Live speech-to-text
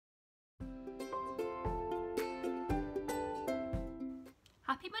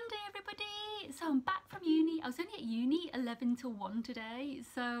Happy Monday everybody! So I'm back from uni. I was only at uni 11 till 1 today,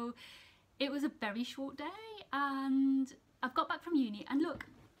 so it was a very short day, and I've got back from uni and look,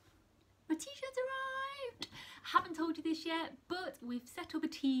 my t-shirt's arrived! I haven't told you this yet, but we've set up a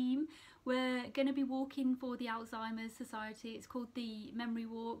team. We're going to be walking for the Alzheimer's Society. It's called the Memory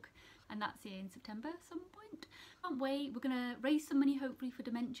Walk, and that's in September at some point. Can't wait. We're going to raise some money hopefully for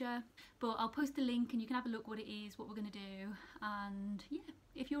dementia, but I'll post a link and you can have a look what it is, what we're going to do. And yeah,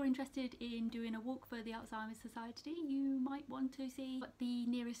 if you're interested in doing a walk for the Alzheimer's Society, you might want to see what the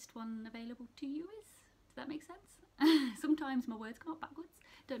nearest one available to you is. Does that make sense? Sometimes my words come out backwards.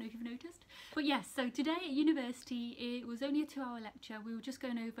 Don't know if you've noticed. But yes, so today at university it was only a 2-hour lecture. We were just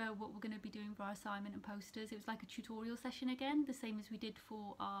going over what we're going to be doing for our assignment and posters. It was like a tutorial session again, the same as we did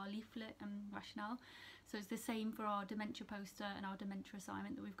for our leaflet and rationale. So it's the same for our dementia poster and our dementia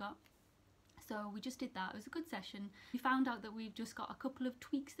assignment that we've got. So we just did that. It was a good session. We found out that we've just got a couple of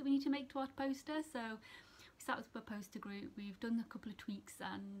tweaks that we need to make to our poster. So we sat with a poster group, we've done a couple of tweaks,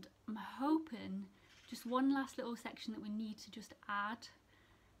 and I'm hoping just one last little section that we need to just add,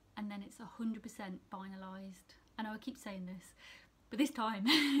 and then it's 100% finalised. I know I keep saying this, but this time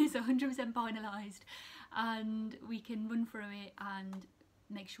it's 100% finalised and we can run through it and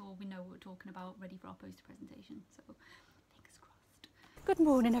make sure we know what we're talking about, ready for our poster presentation. So fingers crossed. Good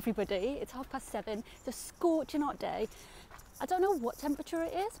morning everybody, it's 7:30. It's a scorching hot day. I don't know what temperature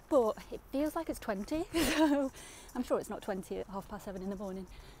it is, but it feels like it's 20, so I'm sure it's not 20 at 7:30 in the morning.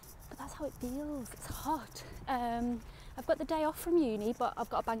 But that's how it feels, it's hot. I've got the day off from uni, but I've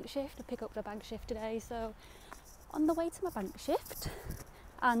got a bank shift. I pick up the bank shift today, so on the way to my bank shift,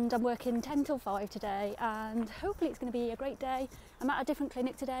 and I'm working 10 till 5 today, and hopefully it's going to be a great day. I'm at a different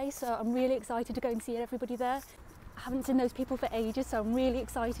clinic today, so I'm really excited to go and see everybody there. I haven't seen those people for ages, so I'm really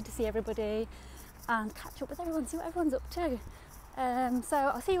excited to see everybody and catch up with everyone, see what everyone's up to. So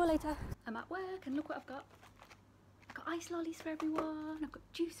I'll see you all later. I'm at work and look what I've got. I've got ice lollies for everyone, I've got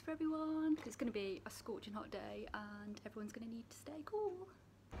juice for everyone. It's going to be a scorching hot day and everyone's going to need to stay cool.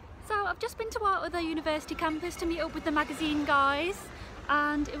 So I've just been to our other university campus to meet up with the magazine guys,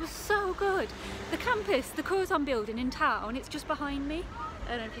 and it was so good. The campus, the Curzon building in town, it's just behind me.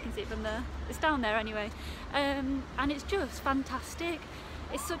 I don't know if you can see it from there. It's down there anyway. And it's just fantastic.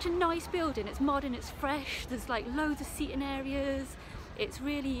 It's such a nice building. It's modern, it's fresh. There's like loads of seating areas. It's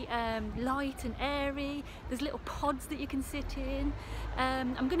really light and airy. There's little pods that you can sit in.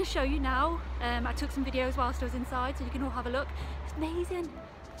 I'm going to show you now. I took some videos whilst I was inside, so you can all have a look. It's amazing.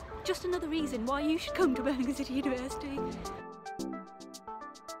 Just another reason why you should come to Birmingham City University.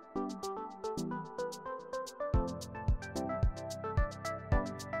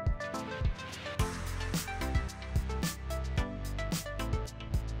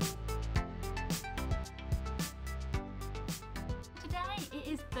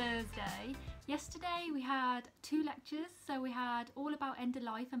 Thursday. Yesterday we had 2 lectures, so we had all about end of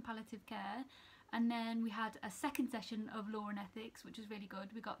life and palliative care, and then we had a second session of law and ethics, which was really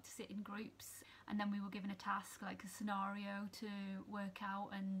good. We got to sit in groups and then we were given a task, like a scenario, to work out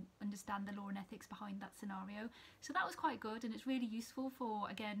and understand the law and ethics behind that scenario. So that was quite good, and it's really useful for,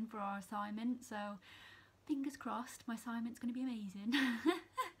 again, for our assignment. So fingers crossed my assignment's going to be amazing.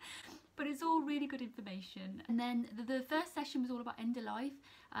 But it's all really good information. And then the first session was all about end of life,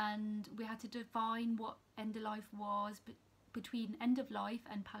 and we had to define what end of life was between end of life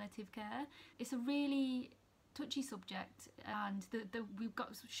and palliative care. It's a really touchy subject, and we've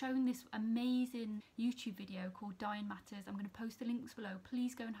got shown this amazing YouTube video called Dying Matters. I'm going to post the links below.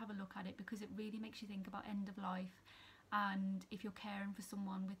 Please go and have a look at it, because it really makes you think about end of life, and if you're caring for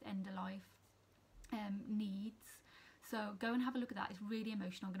someone with end of life needs. So go and have a look at that. It's really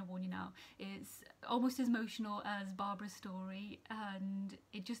emotional, I'm going to warn you now. It's almost as emotional as Barbara's story, and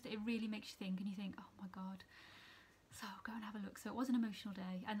it really makes you think, and you think, oh my god. So go and have a look. So it was an emotional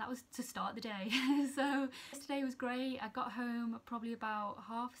day, and that was to start the day. So yesterday was great. I got home probably about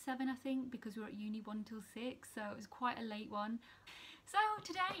 7:30, I think, because we were at uni 1 till 6, so it was quite a late one. So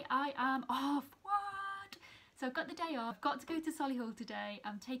today I am off. What? So I've got the day off. I've got to go to Solihull today.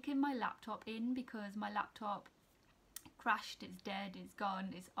 I'm taking my laptop in because my laptop crashed, it's dead, it's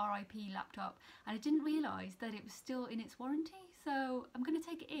gone, it's RIP laptop, and I didn't realise that it was still in its warranty. So I'm going to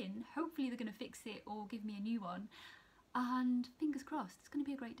take it in. Hopefully they're going to fix it or give me a new one, and fingers crossed, it's going to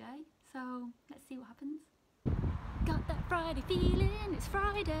be a great day. So let's see what happens. Got that Friday feeling, it's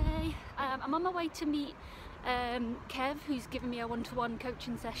Friday. I'm on my way to meet Kev, who's given me a one-to-one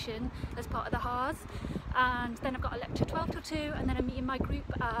coaching session as part of the HARS, and then I've got a lecture 12 till 2, and then I'm meeting my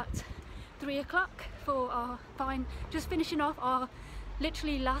group at 3 o'clock for our just finishing off our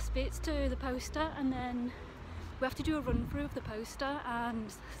literally last bits to the poster, and then we have to do a run through of the poster,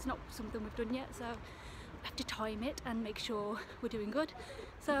 and it's not something we've done yet, so we have to time it and make sure we're doing good.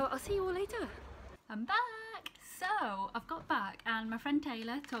 So I'll see you all later. I'm back! So I've got back, and my friend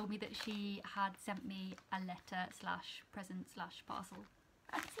Taylor told me that she had sent me a letter slash present slash parcel.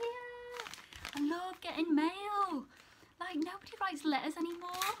 That's here! I love getting mail! Like, nobody writes letters anymore.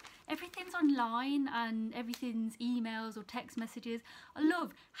 Everything's online and everything's emails or text messages. I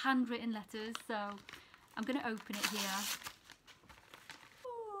love handwritten letters, so I'm going to open it here.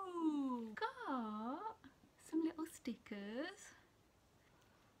 Ooh, got some little stickers.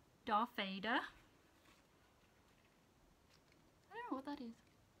 Darth Vader. I don't know what that is.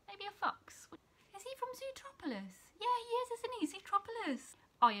 Maybe a fox. Is he from Zootropolis? Yeah, he is, isn't he? Zootropolis.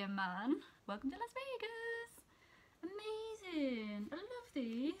 Iron Man. Welcome to Las Vegas. Amazing. I love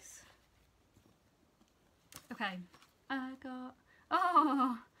these. Okay. I got...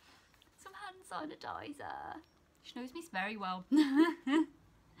 Oh! Some hand sanitizer. She knows me very well.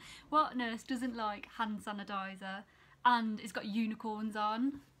 What nurse doesn't like hand sanitizer? And it's got unicorns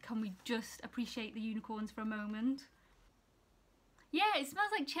on. Can we just appreciate the unicorns for a moment? Yeah, it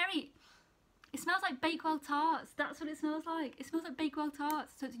smells like cherry. It smells like Bakewell tarts. That's what it smells like. It smells like Bakewell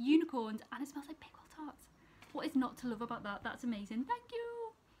tarts. So it's unicorns and it smells like Bakewell tarts. What is not to love about that? That's amazing. Thank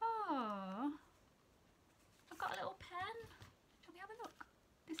you. Oh, I've got a little pen. Shall we have a look?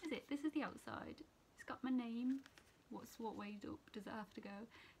 This is it. This is the outside. It's got my name. What way up does it have to go?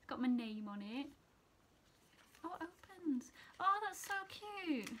 It's got my name on it. Oh, it opens. Oh, that's so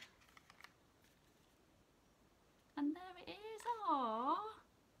cute. And there it is. Oh.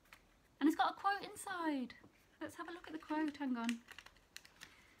 And it's got a quote inside. Let's have a look at the quote. Hang on.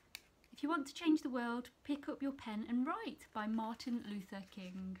 If you want to change the world, pick up your pen and write, by Martin Luther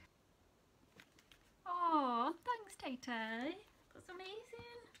King. Oh, thanks, Tay-Tay. That's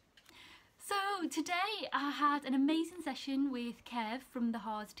amazing. So today I had an amazing session with Kev from the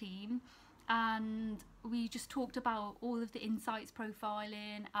HARS team, and we just talked about all of the insights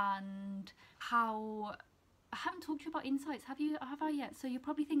profiling and how... I haven't talked to you about insights, have I yet? So you're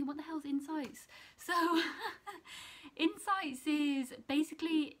probably thinking, what the hell's insights? So insights is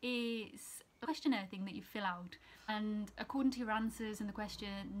basically, it's a questionnaire thing that you fill out, and according to your answers and the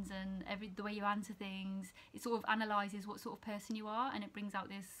questions and the way you answer things, it sort of analyses what sort of person you are, and it brings out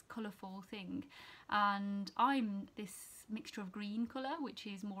this colourful thing. And I'm this mixture of green colour, which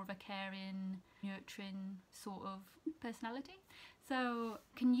is more of a caring, nurturing sort of personality. So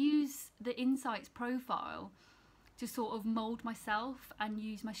I can use the insights profile to sort of mould myself and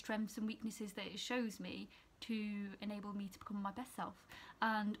use my strengths and weaknesses that it shows me to enable me to become my best self.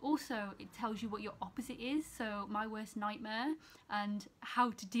 And also it tells you what your opposite is, so my worst nightmare, and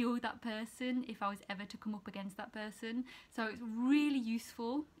how to deal with that person if I was ever to come up against that person. So it's really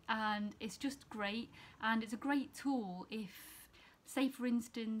useful and it's just great, and it's a great tool if, say for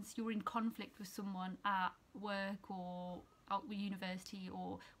instance, you're in conflict with someone at work or out with university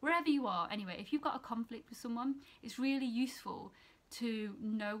or wherever you are. Anyway, if you've got a conflict with someone, it's really useful to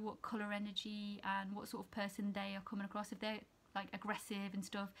know what colour energy and what sort of person they are coming across. If they're like aggressive and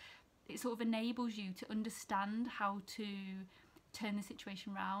stuff, it sort of enables you to understand how to turn the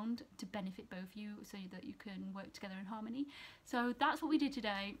situation around to benefit both you, so that you can work together in harmony. So that's what we did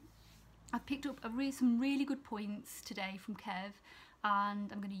today. I've picked up some really good points today from Kev,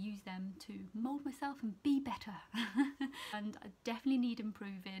 and I'm going to use them to mould myself and be better. And I definitely need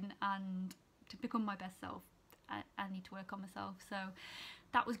improving, and to become my best self I need to work on myself. So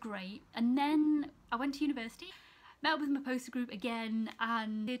that was great. And then I went to university, met up with my poster group again,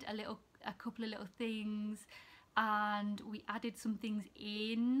 and did a couple of little things, and we added some things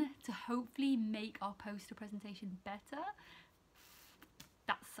in to hopefully make our poster presentation better.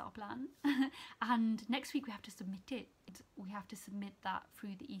 That's our plan. And next week we have to submit it. We have to submit that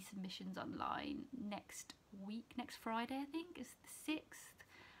through the e-submissions online next week. Next Friday, I think, is the 6th.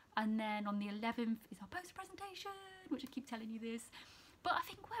 And then on the 11th is our poster presentation, which I keep telling you this. But I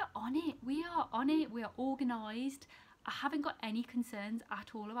think we're on it. We are on it. We are organised. I haven't got any concerns at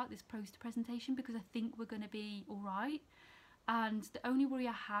all about this poster presentation, because I think we're going to be all right. And the only worry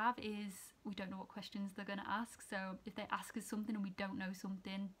I have is we don't know what questions they're going to ask. So if they ask us something and we don't know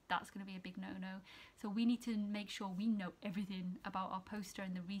something, that's going to be a big no-no. So we need to make sure we know everything about our poster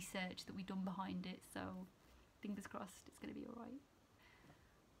and the research that we've done behind it. So fingers crossed it's going to be all right.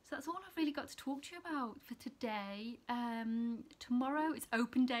 So that's all I've really got to talk to you about for today. Tomorrow it's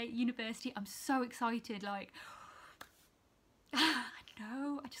open day at university. I'm so excited, like, I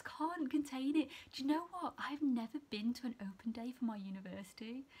know, I just can't contain it. Do you know what? I've never been to an open day for my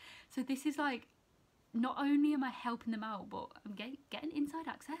university. So this is like, not only am I helping them out, but I'm getting inside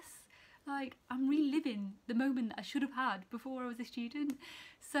access. Like, I'm reliving the moment that I should have had before I was a student.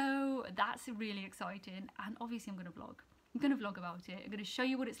 So that's really exciting, and obviously I'm going to vlog. I'm going to vlog about it. I'm going to show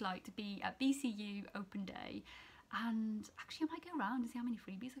you what it's like to be at BCU Open Day, and actually I might go around and see how many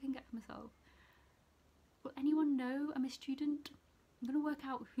freebies I can get for myself. Will anyone know I'm a student? I'm going to work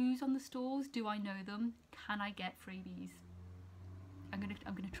out who's on the stalls. Do I know them? Can I get freebies? I'm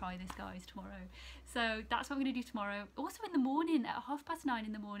gonna try this, guys, tomorrow. So that's what I'm gonna do tomorrow. Also in the morning, at 9:30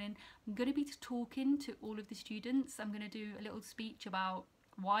 in the morning, I'm gonna be talking to all of the students. I'm gonna do a little speech about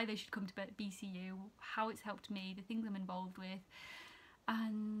why they should come to BCU, how it's helped me, the things I'm involved with,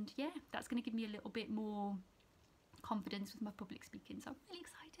 and yeah, that's gonna give me a little bit more confidence with my public speaking. So I'm really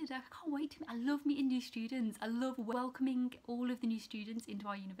excited. I can't wait to. I love meeting new students. I love welcoming all of the new students into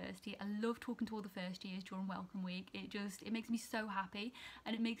our university. I love talking to all the first years during welcome week. It makes me so happy,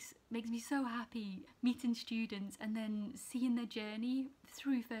 and it makes me so happy meeting students and then seeing their journey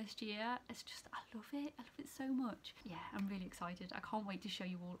through first year. It's just, I love it. I love it so much. Yeah, I'm really excited. I can't wait to show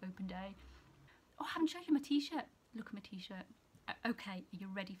you all Open Day. Oh, I haven't shown you my t-shirt. Look at my t-shirt. Okay, are you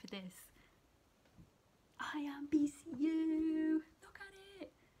ready for this? I am BCU. Look at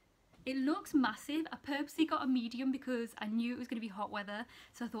it. It looks massive. I purposely got a medium because I knew it was going to be hot weather.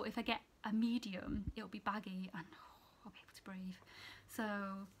 So I thought if I get a medium, it'll be baggy and I'll be able to breathe. So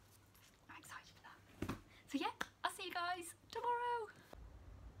I'm excited for that. So yeah, I'll see you guys tomorrow.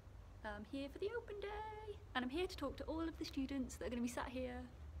 I'm here for the Open Day, and I'm here to talk to all of the students that are going to be sat here.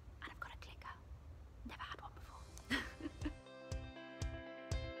 And I've got a clicker. Never had one before.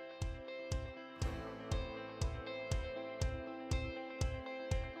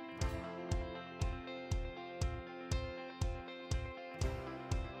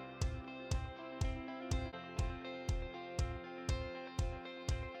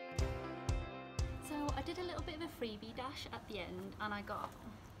 I did a little bit of a freebie dash at the end, and I got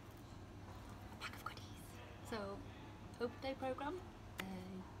a pack of goodies. So, Open Day programme,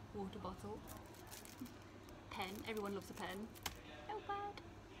 a water bottle, pen, everyone loves a pen, notepad,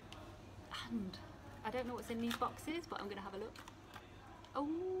 and I don't know what's in these boxes, but I'm going to have a look. Oh,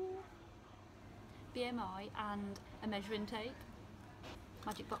 BMI and a measuring tape.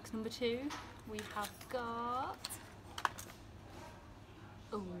 Magic box number 2, we have got,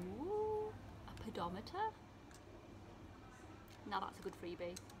 oh, pedometer. Now that's a good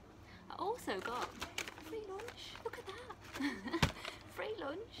freebie. I also got free lunch. Look at that. Free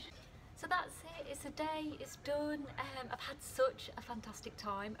lunch. So that's it. It's a day. It's done. I've had such a fantastic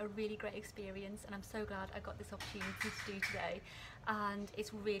time, a really great experience, and I'm so glad I got this opportunity to do today. And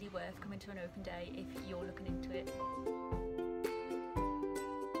it's really worth coming to an Open Day if you're looking into it.